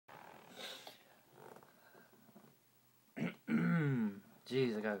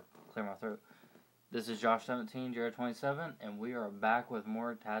Jeez, I gotta clear my throat. This is Josh17, Jared27, and we are back with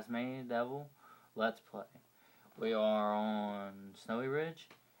more Taz Mania Devil Let's Play. We are on Snowy Ridge,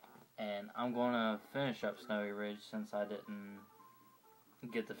 and I'm gonna finish up Snowy Ridge since I didn't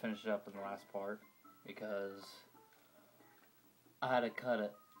get to finish it up in the last part, because I had to cut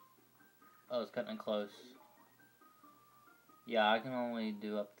it. I was cutting it close. Yeah, I can only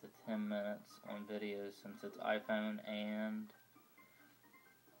do up to 10 minutes on videos since it's iPhone, and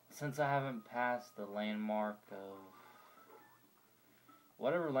since I haven't passed the landmark of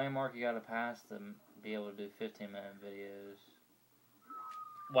whatever landmark you gotta pass to be able to do 15-minute videos.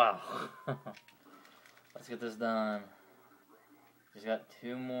 Wow. Let's get this done. Just got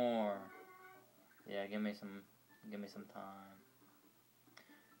 2 more. Yeah, give me some time.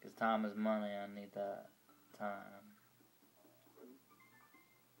 Cause time is money. I need that time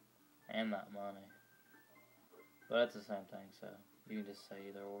and that money. But it's the same thing, so you can just say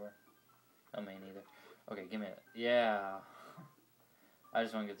either or. I mean either. Okay, give me it. Yeah. I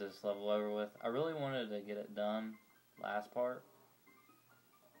just want to get this level over with. I really wanted to get it done last part.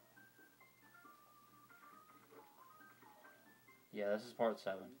 Yeah, this is part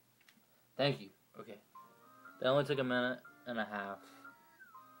 7. Thank you. Okay. That only took 1.5 minutes.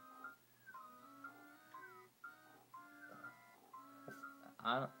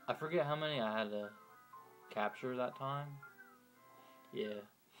 I forget how many I had to capture that time. Yeah.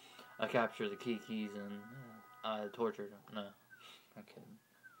 I captured the Kikis and I tortured them. No. I'm kidding.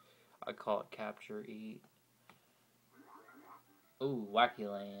 I call it capture, eat. Ooh,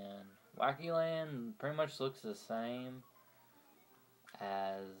 Wackyland. Wackyland pretty much looks the same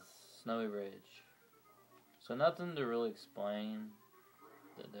as Snowy Ridge. So nothing to really explain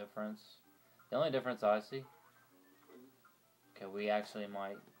the difference. The only difference I see, okay, we actually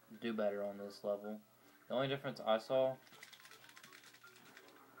might do better on this level. The only difference I saw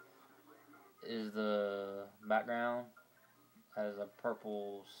is the background has a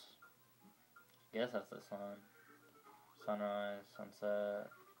purple, I guess that's the sun. Sunrise, sunset.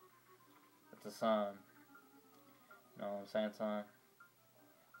 It's the sun. You know what I'm saying, son?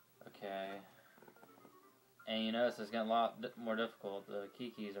 Okay. And you notice it's getting a lot more difficult. The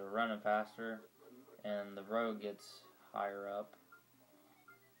Kikis are running faster, and the road gets higher up.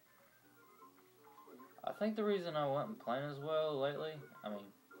 I think the reason I wasn't playing as well lately, I mean,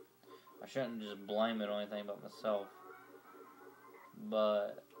 I shouldn't just blame it on anything but myself,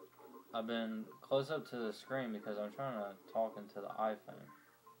 but I've been close up to the screen because I'm trying to talk into the iPhone,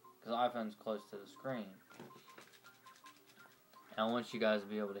 because the iPhone's close to the screen, and I want you guys to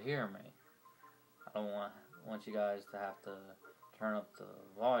be able to hear me. I don't want you guys to have to turn up the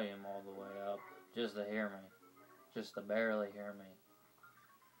volume all the way up just to hear me, just to barely hear me.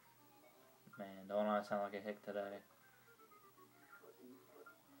 Man, don't I sound like a hick today?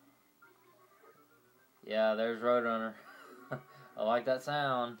 Yeah, there's Roadrunner. I like that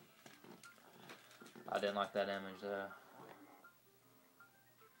sound. I didn't like that image though.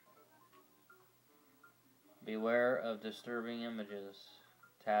 Beware of disturbing images.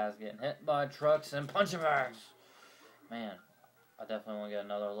 Taz getting hit by trucks and punching bags. Man, I definitely want to get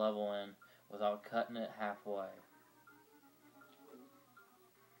another level in without cutting it halfway.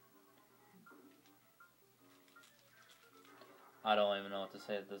 I don't even know what to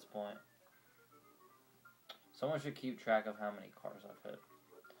say at this point. Someone should keep track of how many cars I've hit.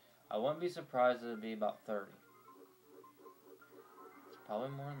 I wouldn't be surprised if it'd be about 30. It's probably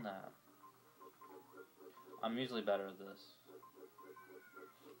more than that. I'm usually better at this.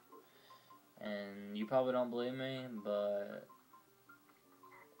 And you probably don't believe me, but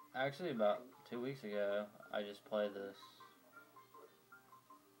actually about 2 weeks ago, I just played this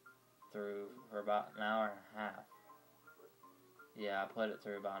through for about an hour and a half. Yeah, I played it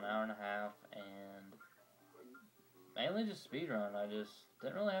through about an hour and a half, and mainly just speedrun. I just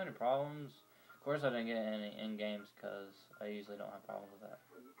didn't really have any problems. Of course, I didn't get any in-games because I usually don't have problems with that.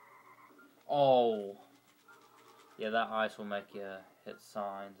 Oh! Yeah, that ice will make you hit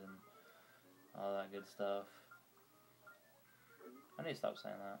signs and all that good stuff. I need to stop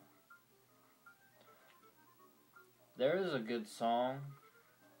saying that. There is a good song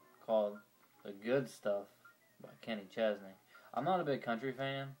called The Good Stuff by Kenny Chesney. I'm not a big country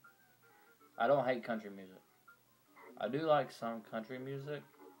fan. I don't hate country music. I do like some country music,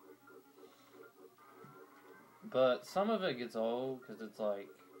 but some of it gets old because it's like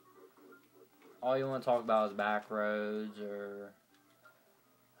all you want to talk about is back roads or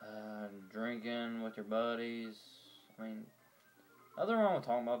drinking with your buddies. I mean, nothing wrong with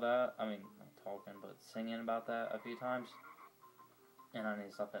talking about that. I mean, not talking, but singing about that a few times. And I need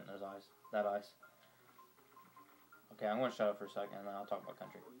to stop hitting that ice. Okay, I'm going to shut up for a second and then I'll talk about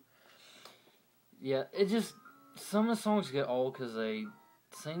country. Yeah, it just... Some of the songs get old because they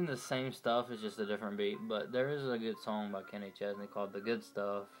sing the same stuff, it's just a different beat. But there is a good song by Kenny Chesney called The Good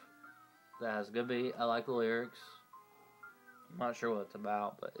Stuff that has a good beat. I like the lyrics. I'm not sure what it's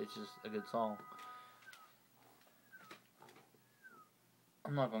about, but it's just a good song.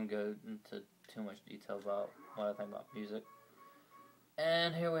 I'm not going to go into too much detail about what I think about music.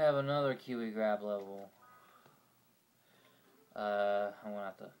 And here we have another Kiwi Grab level. I'm going to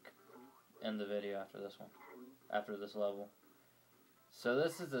have to end the video after this one. After this level. So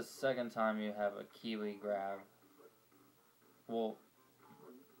this is the second time you have a Kiwi Grab. Well,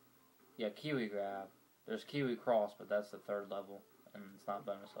 yeah, Kiwi Grab. There's Kiwi Cross, but that's the third level, and it's not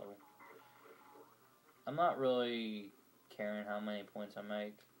bonus level. I'm not really caring how many points I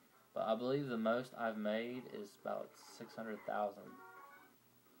make, but I believe the most I've made is about 600,000.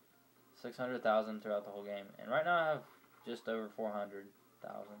 600,000 throughout the whole game, and right now I have just over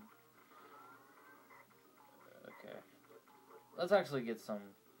 400,000. Okay. Let's actually get some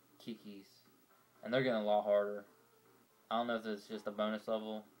Kikis. And they're getting a lot harder. I don't know if it's just a bonus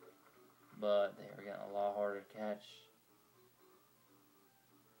level, but they are getting a lot harder to catch.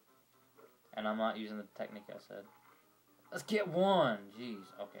 And I'm not using the technique I said. Let's get one! Jeez.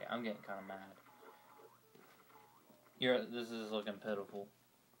 Okay, I'm getting kind of mad. This is looking pitiful.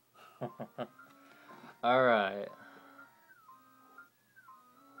 Alright.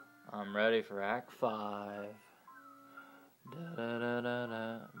 I'm ready for Act 5.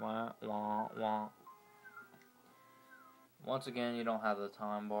 Da-da-da-da-da. Wah, wah, wah. Once again, you don't have the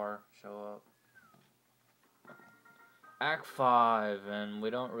time bar show up. Act 5, and we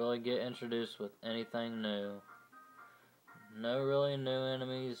don't really get introduced with anything new. No really new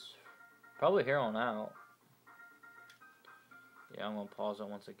enemies. Probably here on out. Yeah, I'm going to pause it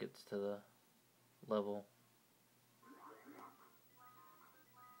once it gets to the level.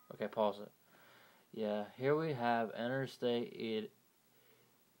 Okay, pause it. Yeah, here we have Interstate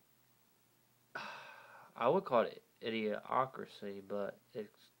I would call it Idiocracy, but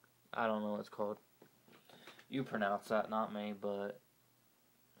I don't know what it's called. You pronounce that, not me, but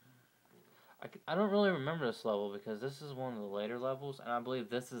I don't really remember this level because this is one of the later levels, and I believe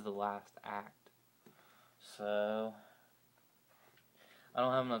this is the last act. So I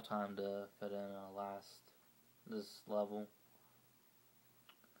don't have enough time to fit in this level.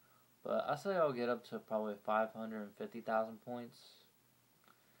 But I say I'll get up to probably 550,000 points.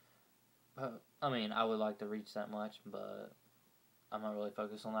 I mean, I would like to reach that much, but I'm not really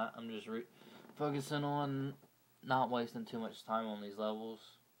focused on that. I'm just focusing on not wasting too much time on these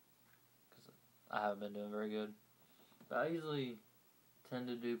levels, because I haven't been doing very good. But I usually tend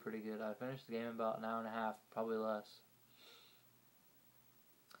to do pretty good. I finished the game in about an hour and a half, probably less.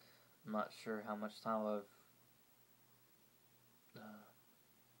 I'm not sure how much time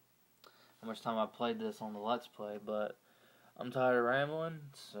I've played this on the Let's Play, but I'm tired of rambling,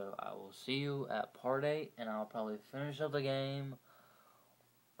 so I will see you at part 8, and I'll probably finish up the game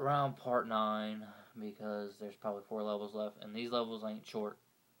around part 9, because there's probably 4 levels left, and these levels ain't short.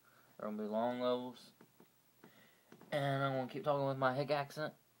 They're going to be long levels, and I'm going to keep talking with my hick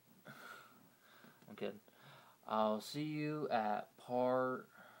accent. I'm kidding. I'll see you at part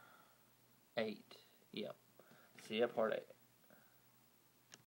 8. Yep. See you at part 8.